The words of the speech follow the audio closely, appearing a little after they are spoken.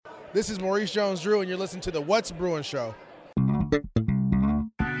This is Maurice Jones-Drew, and you're listening to the What's Brewing Show.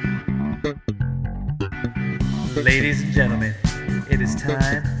 Ladies and gentlemen, it is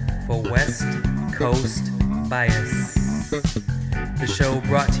time for West Coast Bias. The show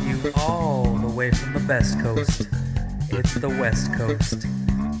brought to you all the way from the best coast. It's the West Coast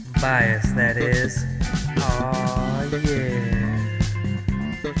Bias, that is. Aw, yeah.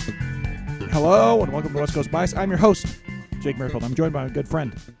 Hello, and welcome to West Coast Bias. I'm your host, Jake Merrifield. I'm joined by my good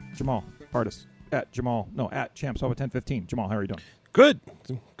friend, Jamaal, artist, at Champs over 1015. Jamaal, how are you doing? Good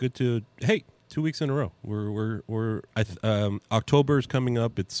to, hey, 2 weeks in a row. October is coming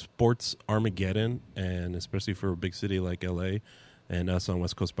up. It's sports Armageddon, and especially for a big city like LA and us on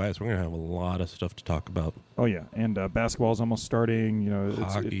West Coast Bias, we're going to have a lot of stuff to talk about. Oh, yeah, and basketball is almost starting. You know,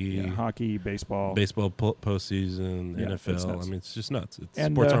 hockey, baseball. Postseason, yeah, NFL. I mean, it's just nuts. It's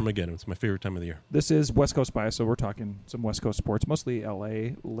and, sports Armageddon. It's my favorite time of the year. This is West Coast Bias, so we're talking some West Coast sports, mostly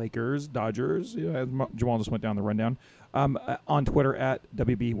LA, Lakers, Dodgers. You know, Jamaal just went down the rundown. On Twitter at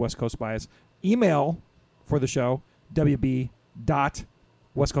WB West Coast Bias. Email for the show,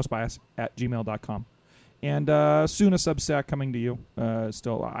 wb.westcoastbias@gmail.com. And soon a Substack coming to you.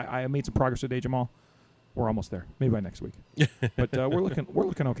 Still, I made some progress today, Jamaal. We're almost there. Maybe by next week. But we're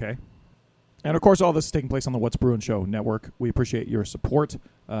looking okay. And, of course, all this is taking place on the What's Brewing Show network. We appreciate your support.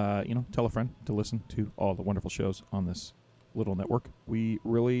 Tell a friend to listen to all the wonderful shows on this little network. We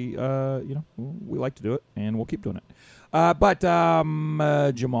really, we like to do it, and we'll keep doing it.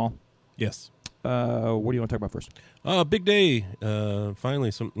 Jamaal. Yes. What do you want to talk about first? Big day. Finally,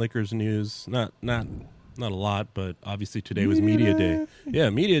 some Lakers news. Not a lot, but obviously today was media day.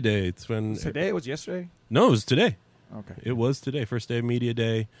 Yeah, media day. It's when today. It was yesterday. No, it was today. Okay, it was today. First day of media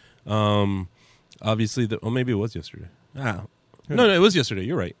day. Obviously, maybe it was yesterday. No, it was yesterday.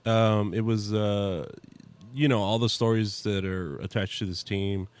 You're right. It was all the stories that are attached to this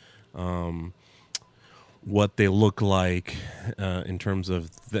team. What they look like in terms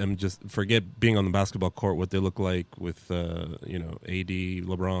of them, just forget being on the basketball court, what they look like with, AD,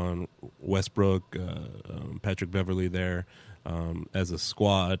 LeBron, Westbrook, Patrick Beverly there as a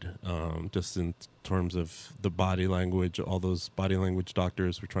squad, just in terms of the body language, all those body language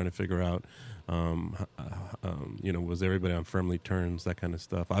doctors were trying to figure out, was everybody on friendly terms, that kind of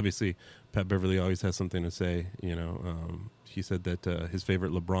stuff. Obviously, Pat Beverly always has something to say. He said that his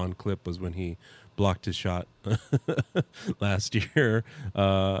favorite LeBron clip was when he blocked his shot last year,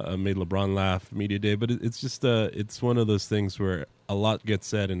 made LeBron laugh media day. But it's just it's one of those things where a lot gets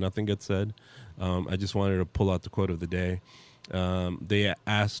said and nothing gets said. I just wanted to pull out the quote of the day. They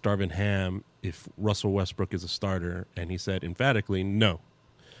asked Darvin Ham if Russell Westbrook is a starter, and he said emphatically no,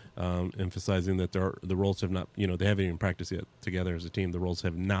 emphasizing that the roles have not, they haven't even practiced yet together as a team. The roles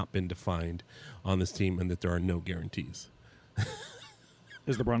have not been defined on this team, and that there are no guarantees.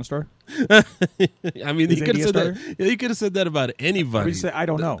 Is LeBron a star? I mean, he could have said that. He could have said that about anybody. Say, I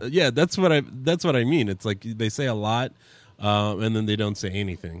don't know. Yeah, that's what I mean. It's like they say a lot, and then they don't say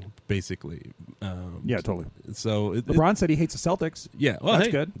anything. Basically. Yeah, totally. So LeBron said he hates the Celtics. Yeah, well,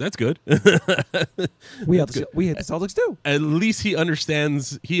 that's good. That's good. We hate the Celtics too. At least he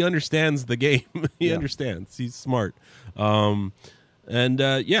understands. He understands the game. He understands. He's smart. The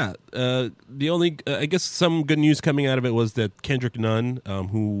only, I guess, some good news coming out of it was that Kendrick Nunn,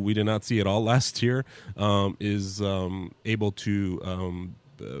 who we did not see at all last year, is able to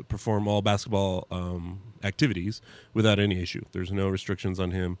perform all basketball activities without any issue. There's no restrictions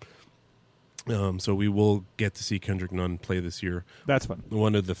on him. So we will get to see Kendrick Nunn play this year. That's fun.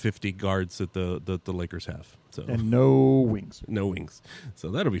 One of the 50 guards that the Lakers have. So. And no wings. No wings. So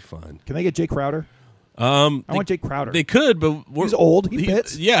that'll be fun. Can they get Jay Crowder? I want Jake Crowder. They could, but he's old. He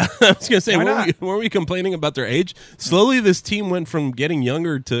fits. Yeah, I was going to say, weren't we complaining about their age? Slowly, this team went from getting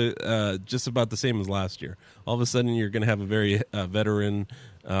younger to just about the same as last year. All of a sudden, you're going to have a very veteran,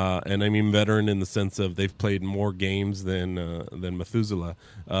 and I mean veteran in the sense of they've played more games than Methuselah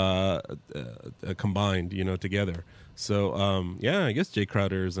combined, together. So, I guess Jay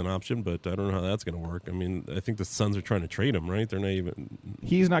Crowder is an option, but I don't know how that's going to work. I mean, I think the Suns are trying to trade him, right? They're not even.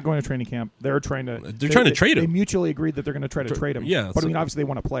 He's not going to training camp. They're trying to trade him. They mutually agreed that they're going to try to trade him. Yeah, but I mean, obviously they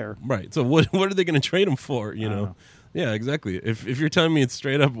want a player, right? So what are they going to trade him for? You know? Yeah, exactly. If you're telling me it's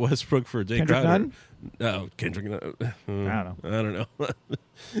straight up Westbrook for Jay Kendrick Crowder, Nunn? No, Kendrick Nunn. I don't know.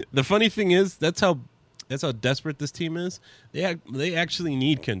 The funny thing is that's how desperate this team is. They actually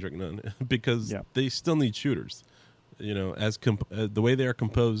need Kendrick Nunn because they still need shooters. As the way they are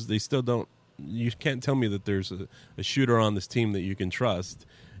composed, they still don't. You can't tell me that there's a shooter on this team that you can trust.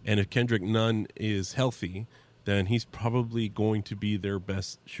 And if Kendrick Nunn is healthy, then he's probably going to be their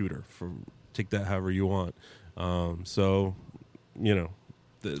best shooter. Take that however you want.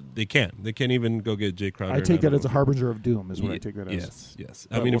 they can't even go get Jay Crowder. I take that as a harbinger of doom. Is what I take that as. Yes.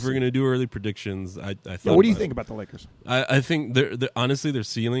 I mean, if we're going to do early predictions, I thought. Yeah, what do you think about the Lakers? I think honestly their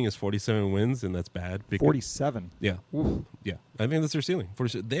ceiling is 47 wins, and that's bad. 47. Yeah, Oof. yeah. I think that's their ceiling.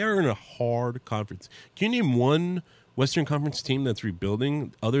 They are in a hard conference. Can you name one Western Conference team that's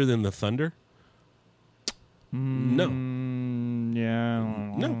rebuilding other than the Thunder? No. Yeah.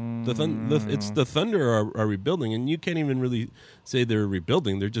 No. It's the Thunder are rebuilding, and you can't even really say they're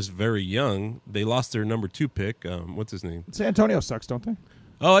rebuilding. They're just very young. They lost their number 2 pick. What's his name? San Antonio sucks, don't they?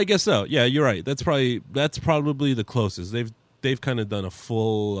 Oh, I guess so. Yeah, you're right. That's probably the closest. They've kind of done a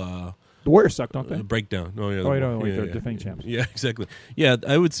full The Warriors suck, don't they? breakdown. Oh, yeah. They're defending champs. Yeah, exactly. Yeah,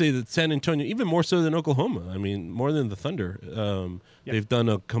 I would say that San Antonio, even more so than Oklahoma. I mean, more than the Thunder. They've done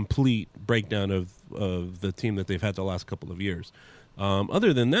a complete breakdown of the team that they've had the last couple of years.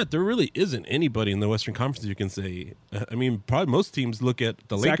 Other than that, there really isn't anybody in the Western Conference you can say. I mean, probably most teams look at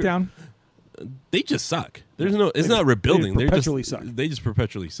the Lakers. Sackdown? They just suck. It's not rebuilding. They perpetually suck. They just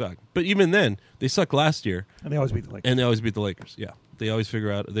perpetually suck. But even then, they sucked last year. And they always beat the Lakers. Yeah.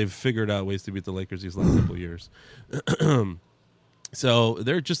 They've figured out ways to beat the Lakers these last couple of years. So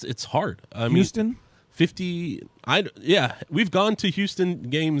it's hard. I mean, Houston? 50. We've gone to Houston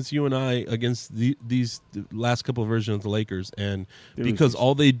games, you and I, against these last couple of versions of the Lakers, and because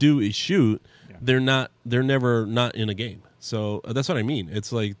all they do is shoot, they're never not in a game. So that's what I mean.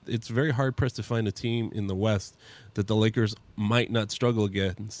 It's like it's very hard pressed to find a team in the West that the Lakers might not struggle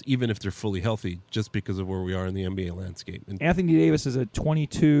against, even if they're fully healthy, just because of where we are in the NBA landscape. And Anthony Davis is a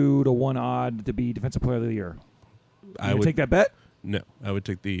 22-1 odd to be Defensive Player of the Year. I would take that bet. No, I would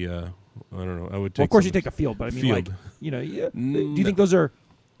take the. I don't know. I would take. Well, of course, you take a field, but I mean, field. do you think those are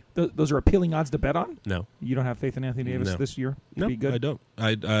appealing odds to bet on? No. You don't have faith in Anthony Davis this year to be good? I don't.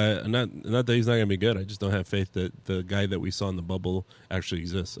 Not that he's not going to be good. I just don't have faith that the guy that we saw in the bubble actually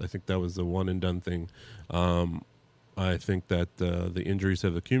exists. I think that was a one and done thing. I think that the injuries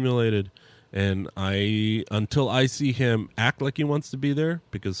have accumulated, and until I see him act like he wants to be there,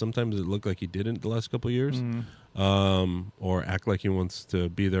 because sometimes it looked like he didn't the last couple of years, or act like he wants to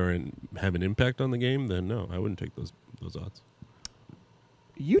be there and have an impact on the game, then no, I wouldn't take those odds.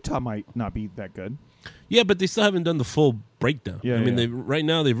 Utah might not be that good. Yeah, but they still haven't done the full breakdown. Yeah, I mean, right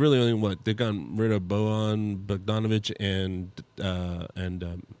now they've really only they've gotten rid of Bojan Bogdanovic and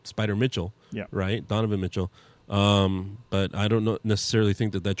Spider Mitchell. Yeah, right, Donovan Mitchell. But I don't necessarily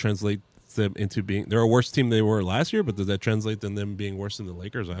think that translates them into being. They're a worse team than they were last year, but does that translate to them being worse than the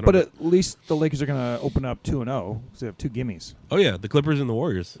Lakers? I don't know. But at least the Lakers are going to open up 2-0 because they have 2 gimmies. Oh yeah, the Clippers and the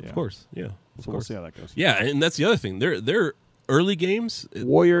Warriors, of course. Yeah, so we'll see how that goes. Yeah, and that's the other thing. They're early games.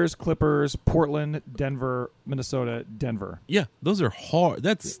 Warriors, Clippers, Portland, Denver, Minnesota, Denver. Yeah, those are hard.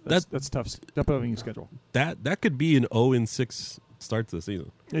 That's tough. Upcoming schedule. That could be an 0-6 start to the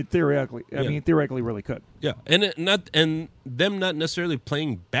season. Theoretically, I mean, theoretically, really could. Yeah, and them not necessarily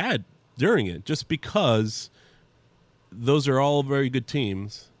playing bad during it, just because those are all very good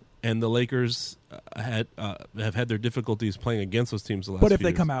teams, and the Lakers have had their difficulties playing against those teams the last. But if few they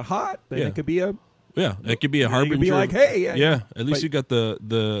years. come out hot, then it could be a. Yeah, it could be a harbinger. It could be like, hey, at least you got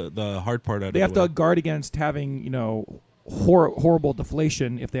the hard part out of it. They have to guard against having horrible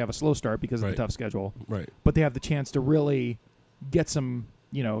deflation if they have a slow start because of the tough schedule. Right. But they have the chance to really get some,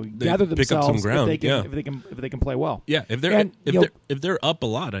 gather themselves pick up some ground. If they can play well. Yeah, if they're up a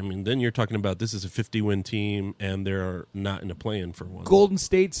lot, I mean, then you're talking about this is a 50-win team and they're not in a play-in for once. Golden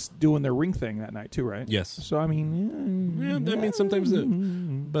State's doing their ring thing that night too, right? Yes. So I mean, sometimes,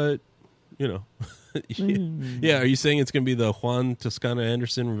 but. Yeah. Are you saying it's going to be the Juan Toscano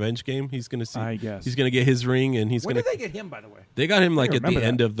Anderson revenge game? He's going to see. I guess he's going to get his ring, and he's going to. When did they get him? By the way, they got him like at the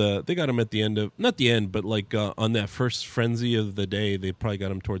end of the. They got him at the end of not the end, but like on that first frenzy of the day. They probably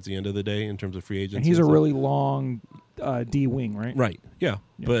got him towards the end of the day in terms of free agency. And he's a really long D wing, right? Right. Yeah.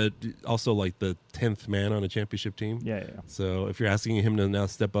 But also like the 10th man on a championship team. Yeah. So if you're asking him to now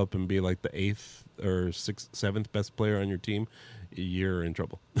step up and be like the 8th or 6th, 7th best player on your team, you're in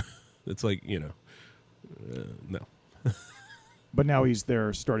trouble. It's like, no. But now he's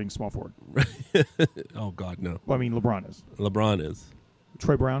their starting small forward. Oh, God, no. Well, I mean, LeBron is.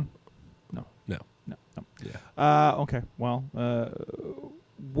 Troy Brown? No. Yeah. Okay. Well,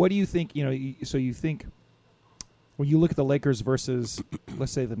 what do you think, so you think when you look at the Lakers versus,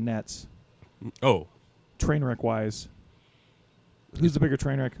 let's say, the Nets. Oh. Train wreck-wise, who's the bigger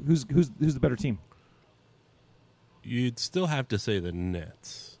train wreck? Who's the better team? You'd still have to say the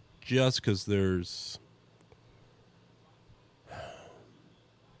Nets. Just because there's...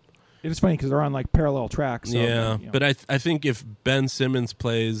 It's funny because they're on like parallel tracks. So, but I think if Ben Simmons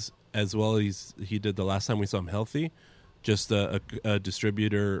plays as well as he did the last time we saw him healthy, just a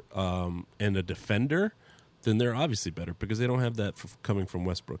distributor and a defender, then they're obviously better because they don't have that coming from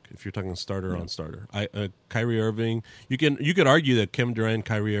Westbrook. If you're talking starter on starter, Kyrie Irving, you could argue that Kevin Durant,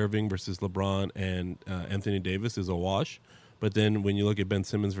 Kyrie Irving versus LeBron and Anthony Davis is a wash. But then when you look at Ben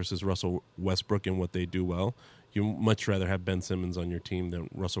Simmons versus Russell Westbrook and what they do well, you much rather have Ben Simmons on your team than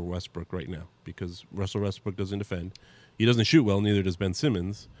Russell Westbrook right now because Russell Westbrook doesn't defend. He doesn't shoot well, neither does Ben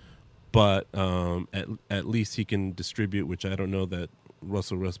Simmons. But at least he can distribute, which I don't know that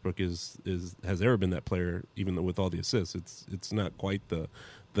Russell Westbrook has ever been that player, even though with all the assists. It's not quite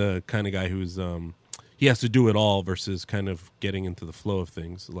the kind of guy who's he has to do it all versus kind of getting into the flow of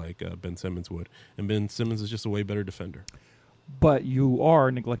things like Ben Simmons would. And Ben Simmons is just a way better defender. But you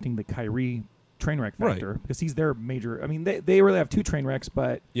are neglecting the Kyrie train wreck factor because he's their major. I mean, they really have two train wrecks,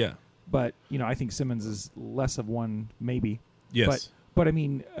 but But I think Simmons is less of one, maybe. Yes. But I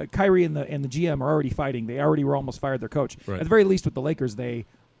mean, Kyrie and the GM are already fighting. They already were almost fired their coach. Right. At the very least, with the Lakers, they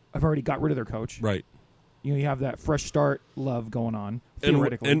have already got rid of their coach. Right. You have that fresh start love going on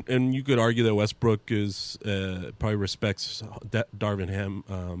theoretically. And you could argue that Westbrook is probably respects Darvin Ham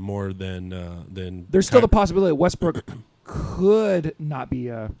more than. There's still the possibility that Westbrook could not be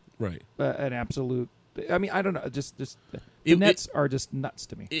an absolute. I mean, I don't know. Just the Nets are just nuts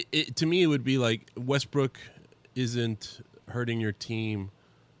to me. To me, it would be like Westbrook isn't hurting your team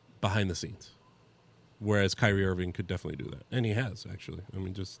behind the scenes, whereas Kyrie Irving could definitely do that, and he has actually. I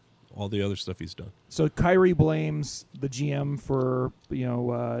mean, just all the other stuff he's done. So Kyrie blames the GM for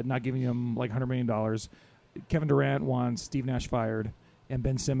not giving him like $100 million. Kevin Durant wants Steve Nash fired, and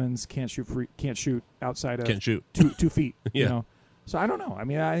Ben Simmons can't shoot outside of 2 feet. Yeah. So I don't know. I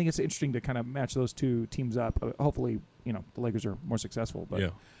mean, I think it's interesting to kind of match those two teams up. Hopefully, the Lakers are more successful.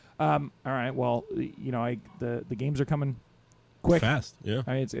 But all right. Well, the games are coming quick, fast. Yeah.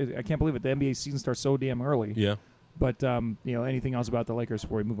 I can't believe it. The NBA season starts so damn early. Yeah. But anything else about the Lakers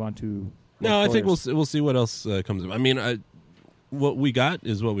before we move on to? No, I think we'll see what else comes up. I mean, what we got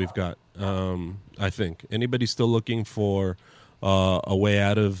is what we've got. I think anybody still looking for a way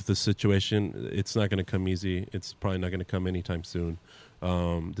out of the situation, it's not going to come easy. It's probably not going to come anytime soon.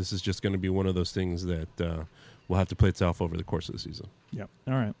 This is just going to be one of those things that will have to play itself over the course of the season. Yeah.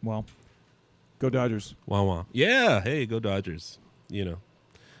 All right. Well, go Dodgers. Wah wah. Yeah. Hey, go Dodgers.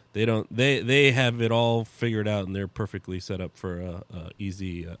 They don't. They have it all figured out, and they're perfectly set up for a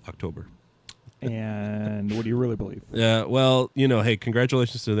easy October. And what do you really believe? Yeah, well, hey,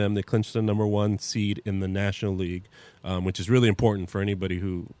 congratulations to them. They clinched the #1 seed in the National League, which is really important for anybody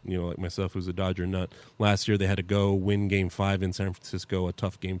who, like myself, who's a Dodger nut. Last year, they had to go win Game 5 in San Francisco, a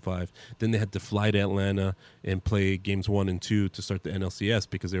tough Game 5. Then they had to fly to Atlanta and play Games 1 and 2 to start the NLCS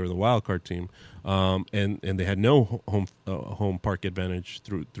because they were the wild card team, and they had no home park advantage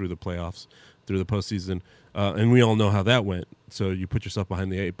through the playoffs, through the postseason, and we all know how that went. So you put yourself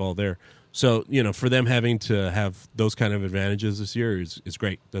behind the 8 ball there. So, for them having to have those kind of advantages this year is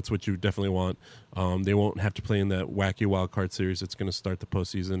great. That's what you definitely want. They won't have to play in that wacky wild card series that's going to start the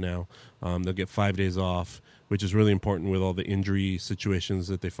postseason now. They'll get 5 days off, which is really important with all the injury situations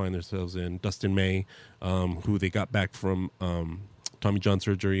that they find themselves in. Dustin May, who they got back from Tommy John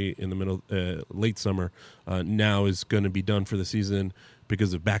surgery in the late summer, now is going to be done for the season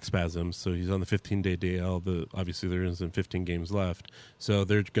because of back spasms. So he's on the 15-day DL. Obviously, there isn't 15 games left. So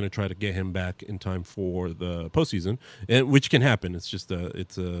they're going to try to get him back in time for the postseason, which can happen. It's just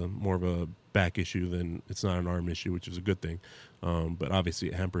it's more of a back issue than it's not an arm issue, which is a good thing. But obviously,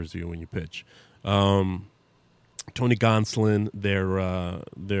 it hampers you when you pitch. Tony Gonsolin,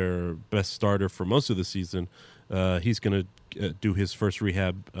 their best starter for most of the season, he's going to do his first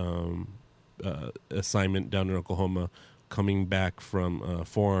rehab assignment down in Oklahoma, coming back from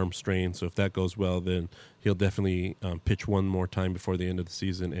forearm strain. So if that goes well, then he'll definitely pitch one more time before the end of the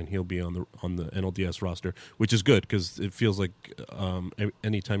season, and he'll be on the NLDS roster, which is good because it feels like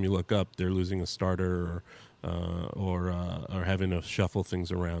anytime you look up, they're losing a starter or having to shuffle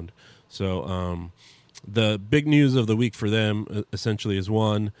things around. So the big news of the week for them essentially is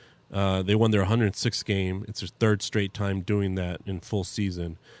one, they won their 106th game. It's their third straight time doing that in full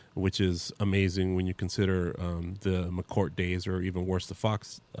season, which is amazing when you consider the McCourt days, or even worse, the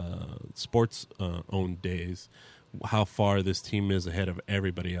Fox Sports owned days, how far this team is ahead of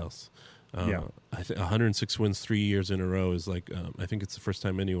everybody else. I think 106 wins 3 years in a row is like, I think it's the first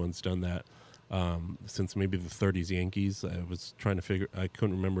time anyone's done that since maybe the 30s Yankees. I was trying to I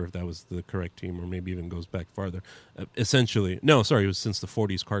couldn't remember if that was the correct team or maybe even goes back farther. It was since the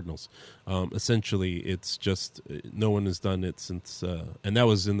 40s Cardinals. Essentially, it's just no one has done it since, and that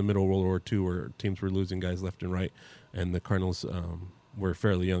was in the middle of World War II where teams were losing guys left and right, and the Cardinals were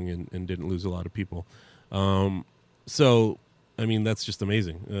fairly young and didn't lose a lot of people. So, I mean, that's just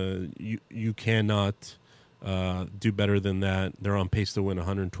amazing. You cannot do better than that. They're on pace to win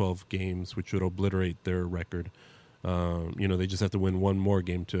 112 games, which would obliterate their record. They just have to win one more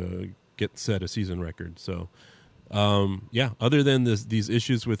game to set a season record. So, other than these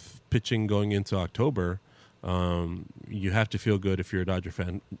issues with pitching going into October, you have to feel good if you're a Dodger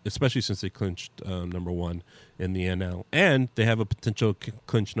fan, especially since they clinched number one in the NL, and they have a potential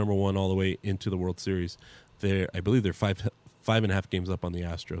clinch number one all the way into the World Series. I believe they're 5.5 games up on the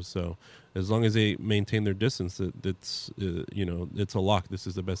Astros. So as long as they maintain their distance, it's a lock. This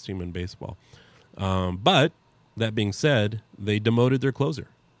is the best team in baseball. But that being said, they demoted their closer,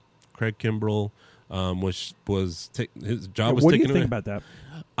 Craig Kimbrell. His job was taken away. What do you think about that?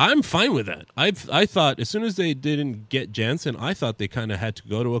 I'm fine with that. I thought as soon as they didn't get Jansen, I thought they kind of had to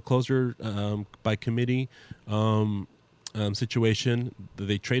go to a closer by committee situation.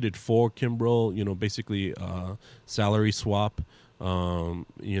 They traded for Kimbrell, basically salary swap, and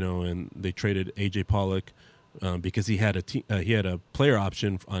they traded AJ Pollock because he had a player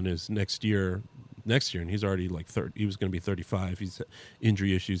option on his next year, and he's already like 30. He was going to be 35. He's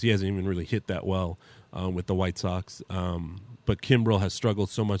injury issues. He hasn't even really hit that well with the White Sox. But Kimbrell has struggled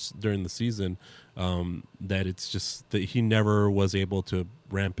so much during the season that it's just that he never was able to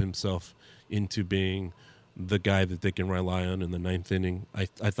ramp himself into being the guy that they can rely on in the ninth inning. I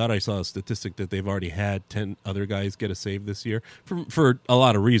thought I saw a statistic that they've already had 10 other guys get a save this year for a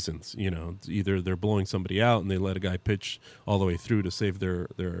lot of reasons. Either they're blowing somebody out and they let a guy pitch all the way through to save their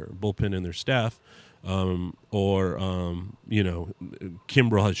bullpen and their staff, or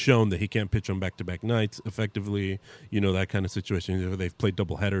Kimbrell has shown that he can't pitch on back-to-back nights effectively, that kind of situation. They've played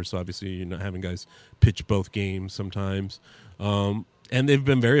doubleheaders, so obviously you're not having guys pitch both games sometimes. And they've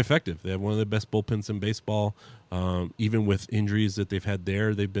been very effective. They have one of the best bullpens in baseball. Even with injuries that they've had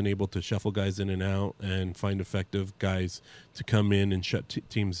there, they've been able to shuffle guys in and out and find effective guys to come in and shut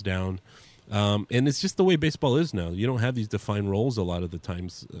teams down. And it's just the way baseball is now. You don't have these defined roles a lot of the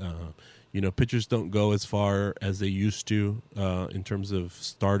times. Pitchers don't go as far as they used to in terms of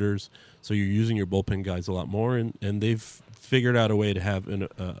starters. So you're using your bullpen guys a lot more, and they've figured out a way to have an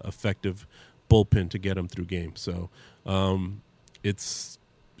effective bullpen to get them through games. So it's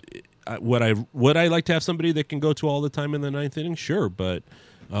would I like to have somebody that can go to all the time in the ninth inning? Sure, but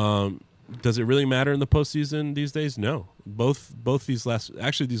does it really matter in the postseason these days? No. Both these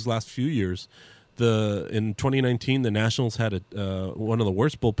last few years, in 2019 the Nationals had one of the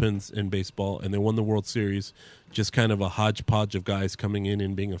worst bullpens in baseball, and they won the World Series. Just kind of a hodgepodge of guys coming in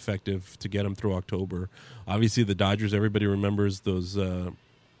and being effective to get them through October. Obviously, the Dodgers. Everybody remembers those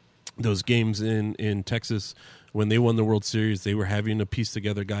games in Texas. When they won the World Series, they were having to piece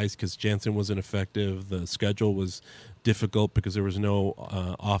together guys because Jansen wasn't effective. The schedule was difficult because there was no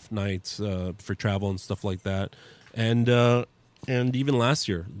off nights for travel and stuff like that. And even last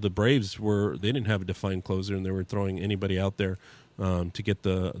year, the Braves they didn't have a defined closer, and they were throwing anybody out there to get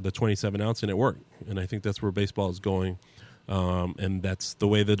the 27 outs, and it worked. And I think that's where baseball is going. And that's the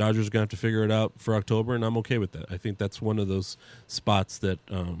way the Dodgers are going to have to figure it out for October, and I'm okay with that. I think that's one of those spots that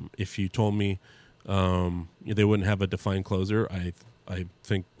if you told me they wouldn't have a defined closer, I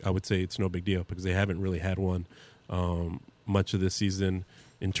think I would say it's no big deal because they haven't really had one much of this season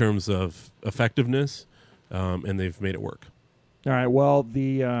in terms of effectiveness, and they've made it work. All right, well,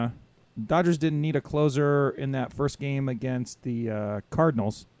 the Dodgers didn't need a closer in that first game against the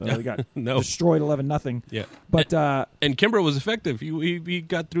Cardinals. They got destroyed 11-0. Yeah, but and Kimbrell was effective. He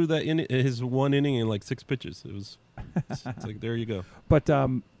got through that his one inning in like 6 pitches. It's like there you go. But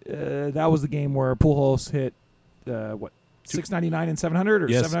that was the game where Pujols hit 699 and 700 or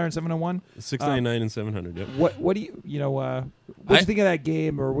 700 and 701? 699 and 700. Yep. What do you what do you think of that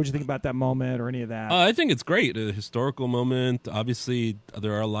game, or what do you think about that moment, or any of that? I think it's great, a historical moment. Obviously,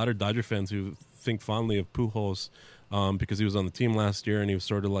 there are a lot of Dodger fans who think fondly of Pujols because he was on the team last year, and he was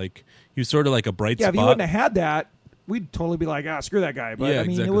sort of like a bright spot. If he wouldn't have had that, we'd totally be like, screw that guy. But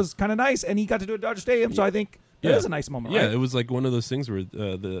exactly. It was kind of nice, and he got to do it at Dodger Stadium, so I think it is a nice moment. Yeah, right? It was like one of those things where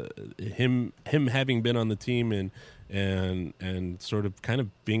him having been on the team and sort of kind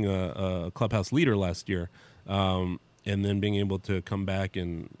of being a clubhouse leader last year, and then being able to come back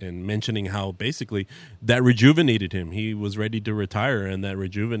and mentioning how basically that rejuvenated him. He was ready to retire, and that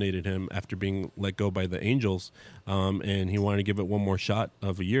rejuvenated him after being let go by the Angels, and he wanted to give it one more shot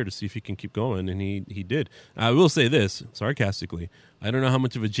of a year to see if he can keep going, and he did. I will say this, sarcastically, I don't know how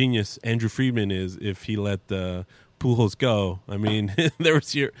much of a genius Andrew Friedman is if he let Pujols go. I mean, there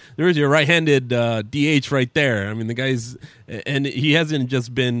was your right-handed DH right there. I mean, the guy's, and he hasn't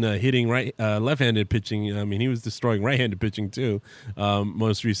just been hitting left-handed pitching. I mean, he was destroying right-handed pitching too.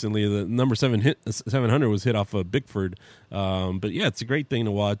 Most recently, the number 700 was hit off of Bickford. But yeah, it's a great thing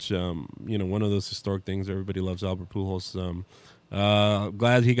to watch. One of those historic things. Everybody loves Albert Pujols.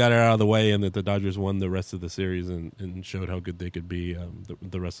 Glad he got it out of the way and that the Dodgers won the rest of the series and showed how good they could be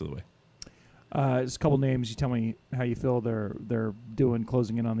the rest of the way. Just a couple names. You tell me how you feel they're doing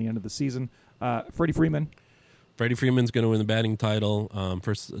closing in on the end of the season. Freddie Freeman. Freddie Freeman's going to win the batting title.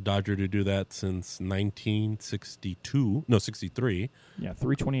 First Dodger to do that since 1962. No, 63. Yeah,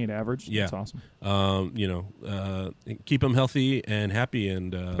 328 average. Yeah. That's awesome. Keep him healthy and happy.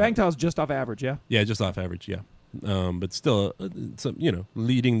 And batting title's just off average, yeah? Yeah, just off average, yeah. But still,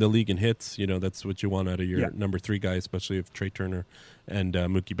 leading the league in hits, that's what you want out of your number 3 guy, especially if Trey Turner and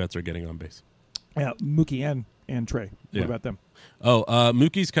Mookie Betts are getting on base. Yeah, Mookie and Trey. What about them? Oh,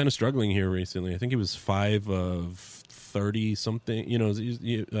 Mookie's kind of struggling here recently. I think he was 5 of 30 something. He's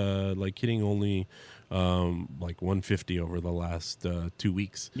hitting only like 150 over the last 2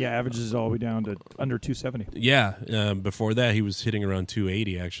 weeks. Yeah, averages all the way down to under 270. Yeah, before that he was hitting around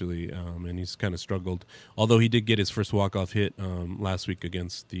 280 actually, and he's kind of struggled. Although he did get his first walk-off hit last week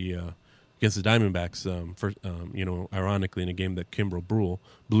against the Diamondbacks, ironically in a game that Kimbrel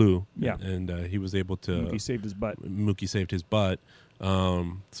blew. Yeah. And he was able to... Mookie saved his butt.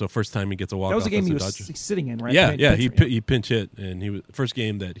 So first time he gets a walk-off. That was a game he was sitting in, right? Yeah, he pinch hit, and first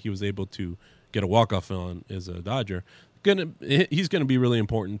game that he was able to get a walk-off on as a Dodger. He's going to be really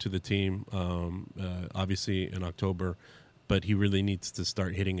important to the team, obviously in October, but he really needs to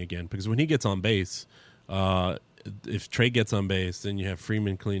start hitting again because when he gets on base, if Trey gets on base, then you have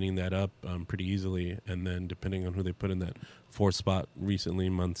Freeman cleaning that up pretty easily, and then depending on who they put in that 4th spot recently,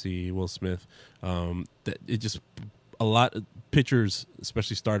 Muncy, Will Smith, a lot of pitchers,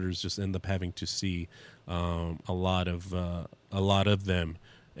 especially starters, just end up having to see a lot of them,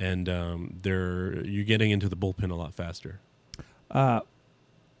 and you're getting into the bullpen a lot faster. 2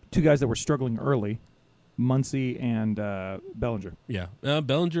 guys that were struggling early. Muncy and Bellinger. Yeah.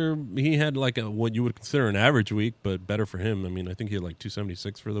 Bellinger, he had like what you would consider an average week, but better for him. I mean, I think he had like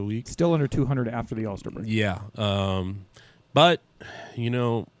 276 for the week. Still under 200 after the All-Star break. Yeah. But,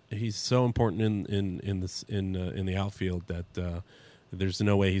 he's so important in the outfield that there's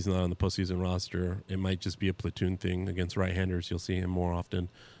no way he's not on the postseason roster. It might just be a platoon thing. Against right-handers, you'll see him more often.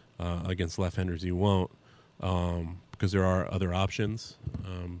 Against left-handers, you won't because there are other options.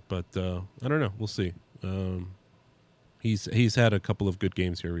 But I don't know. We'll see. He's had a couple of good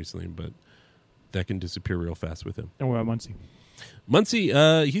games here recently, but that can disappear real fast with him. And what about Muncy?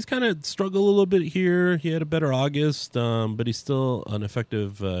 Muncy, he's kind of struggled a little bit here. He had a better August, but he's still an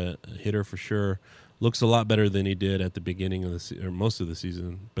effective hitter for sure. Looks a lot better than he did at the beginning of or most of the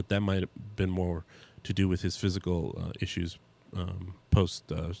season, but that might have been more to do with his physical issues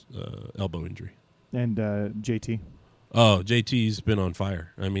post elbow injury. And JT? Oh, JT's been on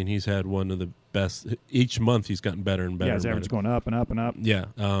fire. I mean, he's had one of the best. Each month he's gotten better and better. Yeah, his average going up and up and up. Yeah.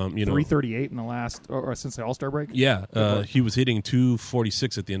 338 in the last, or since the All-Star break? Yeah. He was hitting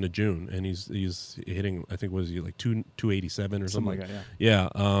 246 at the end of June, and he's hitting, I think, was he like 287 or something like that? Yeah.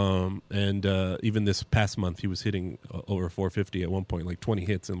 And even this past month, he was hitting over 450 at one point, like 20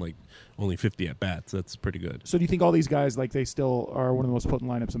 hits and like only 50 at bats. That's pretty good. So do you think all these guys, like, they still are one of the most potent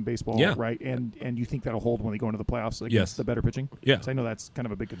lineups in baseball, yeah, right? And you think that'll hold when they go into the playoffs against the better pitching? Yeah. Because I know that's kind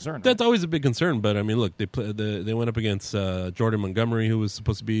of a big concern. That's always a big concern, but I mean, look, they went up against Jordan Montgomery, who was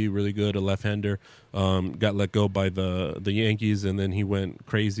supposed to be really good, a left-hander, got let go by the Yankees, and then he went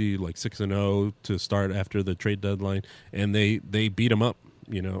crazy, like 6-0 to start after the trade deadline, and they beat him up.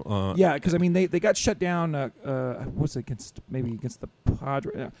 Yeah, because I mean they got shut down. What's it against? Maybe against the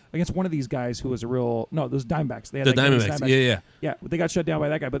Padres, against one of these guys who was those Diamondbacks. They had the Diamondbacks. Yeah. They got shut down by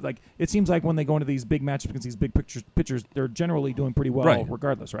that guy. But like it seems like when they go into these big matchups against these big pitchers, they're generally doing pretty well,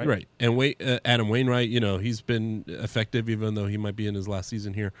 regardless, right? Right. And Adam Wainwright, he's been effective, even though he might be in his last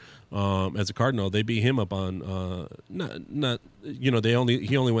season here as a Cardinal. They beat him up on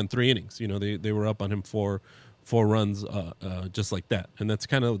he only went 3 innings. They were up on him 4 runs just like that, and that's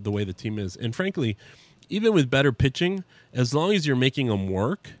kind of the way the team is. And frankly, even with better pitching, as long as you're making them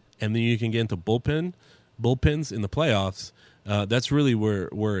work and then you can get into bullpens in the playoffs, that's really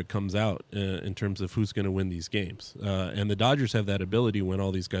where it comes out in terms of who's going to win these games. And the Dodgers have that ability when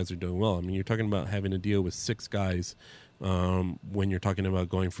all these guys are doing well. I mean, you're talking about having to deal with 6 guys when you're talking about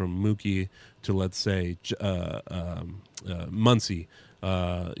going from Mookie to, let's say, Muncy,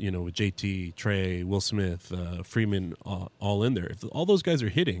 with JT, Trey, Will Smith, Freeman, all in there. If all those guys are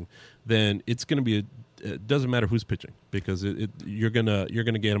hitting, then it's going to be it doesn't matter who's pitching because you're gonna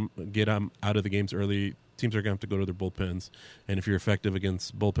get them out of the games early. Teams are gonna have to go to their bullpens, and if you're effective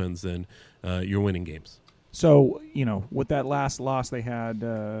against bullpens, then you're winning games. So, with that last loss they had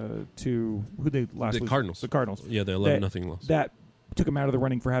to who they last The lose? Cardinals. The Cardinals. Yeah, the 11-0 loss. That took them out of the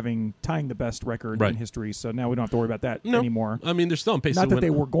running for tying the best record in history. So now we don't have to worry about that anymore. I mean, they're still on pace Not to that win. they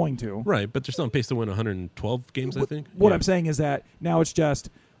were going to. Right, but they're still on pace to win 112 games, I think. What I'm saying is that now it's just,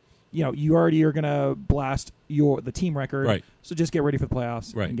 you already are going to blast the team record. Right. So just get ready for the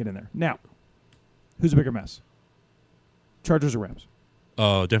playoffs Right. and get in there. Now, who's a bigger mess? Chargers or Rams?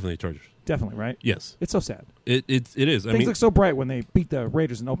 Oh, definitely Chargers. Definitely, right? Yes. It's so sad. It is. Things look so bright when they beat the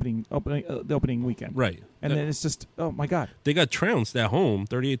Raiders in the opening weekend. Right. And then it's just, oh my God. They got trounced at home,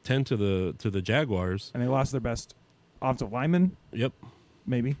 38-10 to the Jaguars. And they lost their best offensive lineman, Yep.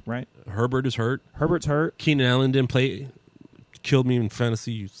 maybe, right? Herbert is hurt. Herbert's hurt. Keenan Allen didn't play. Killed me in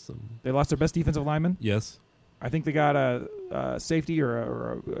fantasy. They lost their best defensive lineman. Yes. I think they got a safety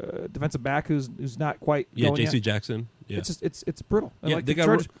or a defensive back who's not quite going J.C. yet. Jackson. Yeah. It's brutal. Yeah, Like they the got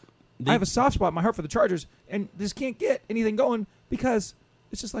Chargers, they- I have a soft spot in my heart for the Chargers, and just can't get anything going because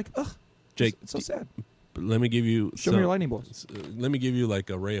it's just like, ugh. Jake, it's so sad. Let me give you Show me your lightning bolts. Let me give you like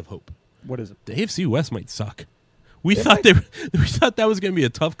a ray of hope. What is it? The AFC West might suck. We They thought might. we thought that was going to be a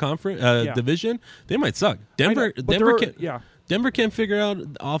tough conference division. They might suck. Denver can't figure out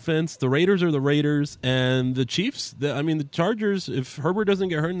offense. The Raiders are the Raiders, and the Chiefs. The Chargers. If Herbert doesn't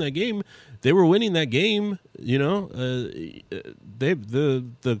get hurt in that game, they were winning that game. The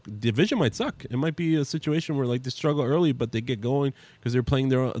division might suck. It might be a situation where like they struggle early, but they get going because they're playing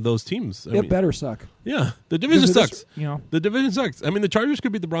those teams. It better suck. Yeah, the division sucks. The division sucks. I mean, the Chargers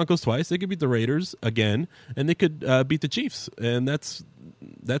could beat the Broncos twice. They could beat the Raiders again, and they could beat the Chiefs. And that's.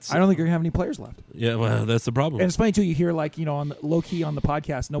 I don't think you're gonna have any players left. Yeah, well, that's the problem. And it's funny too. You hear like on low key on the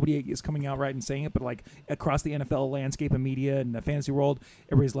podcast, nobody is coming out right and saying it, but like across the NFL landscape and media and the fantasy world,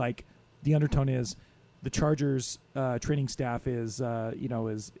 everybody's like, the undertone is the Chargers training staff is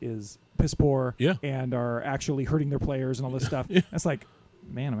piss poor, and are actually hurting their players and all this stuff. Yeah. That's like,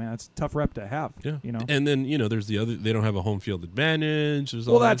 man, that's a tough rep to have. Yeah. And then there's the other. They don't have a home field advantage. There's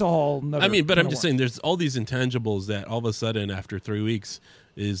that's a whole. But I'm just saying, there's all these intangibles that all of a sudden, after 3 weeks,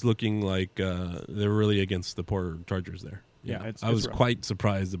 is looking like they're really against the poor Chargers there. I was quite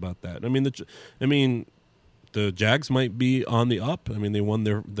surprised about that. I mean, the Jags might be on the up. I mean, they won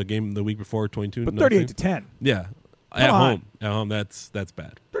the game the week before, 22. But 38-10. Yeah, at home, that's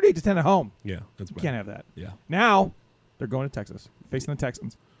bad. 38-10 at home. Yeah, that's bad. You can't have that. Yeah. Now they're going to Texas, facing the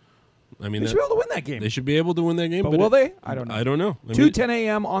Texans. I mean, they should be able to win that game. They should be able to win that game, but will they? I don't know. I don't know. 10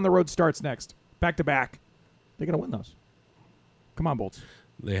 a.m. on the road starts next, back to back. They're gonna win those. Come on, Bolts.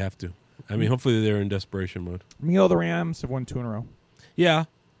 They have to. I mean, hopefully they're in desperation mode. The Rams have won 2 in a row. Yeah,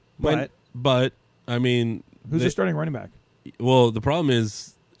 but I mean, who's their starting running back? Well, the problem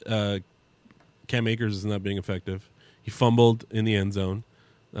is Cam Akers is not being effective. He fumbled in the end zone.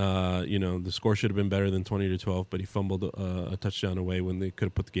 The score should have been better than 20-12, but he fumbled a touchdown away when they could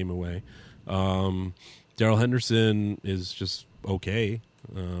have put the game away. Darrell Henderson is just okay.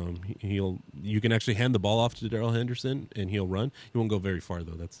 You can actually hand the ball off to Darrell Henderson and he'll run. He won't go very far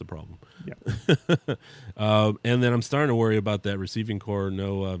though. That's the problem. Yeah. And then I'm starting to worry about that receiving core.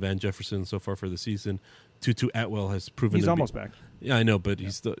 No Van Jefferson so far for the season. Tutu Atwell has proven he's almost back. Yeah, I know, but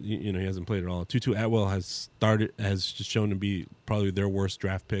he's still, he hasn't played at all. Tutu Atwell has just shown to be probably their worst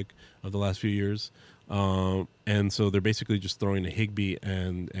draft pick of the last few years. And so they're basically just throwing a Higbee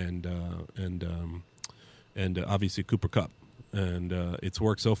and obviously Cooper Kupp. And it's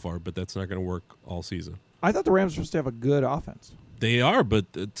worked so far, but that's not going to work all season. I thought the Rams were supposed to have a good offense. They are, but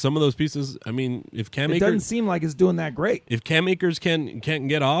some of those pieces. I mean, if Cam Akers doesn't seem like it's doing that great. If Cam Akers can't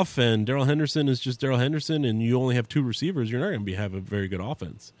get off, and Darrell Henderson is just Darrell Henderson, and you only have 2 receivers, you're not going to have a very good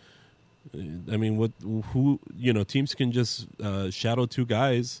offense. I mean, teams can just shadow 2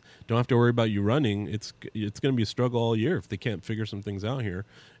 guys. Don't have to worry about you running. It's going to be a struggle all year if they can't figure some things out here.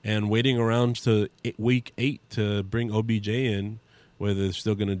 And waiting around to week 8 to bring OBJ in, whether they're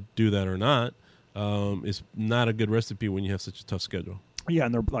still going to do that or not, is not a good recipe when you have such a tough schedule. Yeah,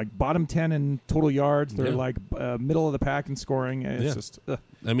 and they're like bottom 10 in total yards. They're like middle of the pack in scoring. It's just.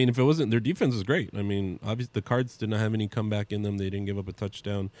 I mean, if it wasn't, their defense is great. I mean, obviously the Cards did not have any comeback in them. They didn't give up a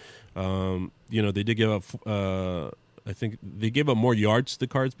touchdown. They did give up. I think they gave up more yards to the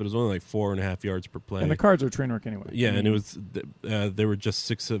Cards, but it was only like 4.5 yards per play. And the Cards are train wreck anyway. Yeah, and it was they were just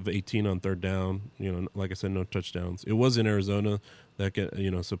 6 of 18 on third down. Like I said, no touchdowns. It was in Arizona.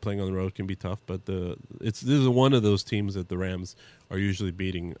 So playing on the road can be tough, but this is one of those teams that the Rams are usually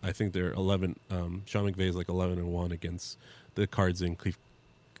beating. I think they're 11. Sean McVay is like 11-1 against the Cards in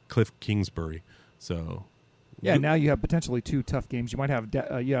Cliff Kingsbury. So, Yeah, now you have potentially 2 tough games. You might have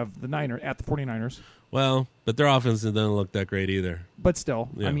you have the Niners at the 49ers. well, but their offense doesn't look that great either. But still,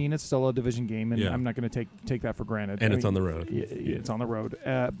 Yeah. I mean, it's still a division game, and Yeah. I'm not going to take that for granted. And I it's mean, on the road. It's on the road.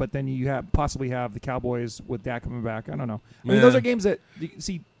 But then you possibly have the Cowboys with Dak coming back. I don't know. I mean, Yeah. those are games that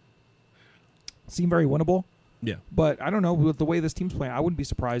seem very winnable. Yeah. But I don't know, with the way this team's playing, I wouldn't be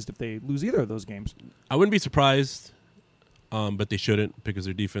surprised if they lose either of those games. I wouldn't be surprised, but they shouldn't because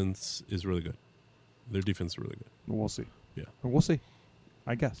their defense is really good. Their defense is really good. We'll see. Yeah. We'll see.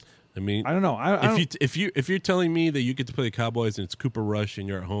 I guess. I mean, I don't know. if you're telling me that you get to play the Cowboys and it's Cooper Rush and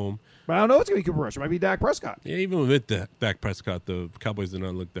you're at home, But I don't know what's going to be Cooper Rush. It might be Dak Prescott. yeah, even with Dak Prescott, the Cowboys did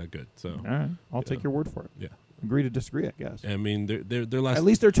not look that good. So, All right. I'll take your word for it. yeah, Agree to disagree, I guess. I mean, they're last. At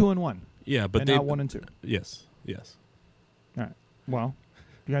least they're 2-1. yeah, but And they not 1-2. Yes. All right. Well,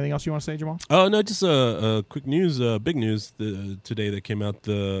 you got anything else you want to say, Jamal? Oh no, just a quick news, big news today that came out.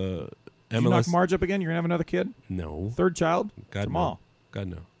 The Did you knock MLS. Marge up again? You're going to have another kid? No, Third child? God Jamal. no, God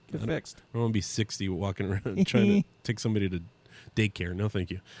no. Get I fixed. don't want to be 60 walking around trying to take somebody to daycare. No, thank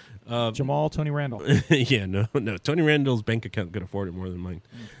you. Jamal, Tony Randall. Yeah, no. Tony Randall's bank account could afford it more than mine.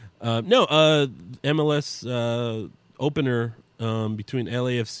 MLS opener between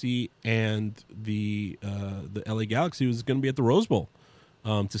LAFC and the LA Galaxy was going to be at the Rose Bowl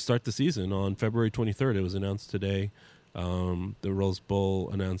to start the season on February 23rd. It was announced today. The Rose Bowl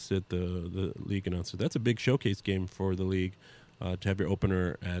announced it. The league announced it. That's a big showcase game for the league. To have your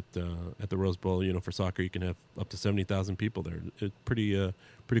opener at the Rose Bowl, for soccer, you can have up to 70,000 people there. It's pretty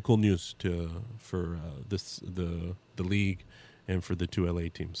cool news for the league and for the 2 LA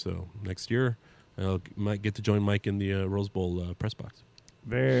teams. So next year, I might get to join Mike in the Rose Bowl press box.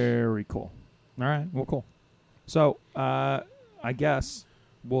 Very cool. All right. Well, cool. So I guess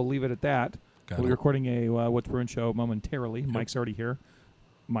we'll leave it at that. We'll be recording a What's Brewing show momentarily. Yep. Mike's already here.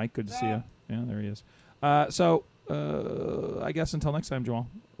 Mike, good to see you. Yeah, there he is. I guess until next time, Jamal.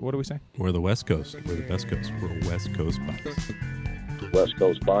 What do we say? We're the West Coast. We're the best coast. We're West Coast bias. West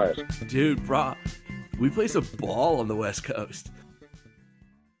Coast bias. Dude, bro, we play some ball on the West Coast.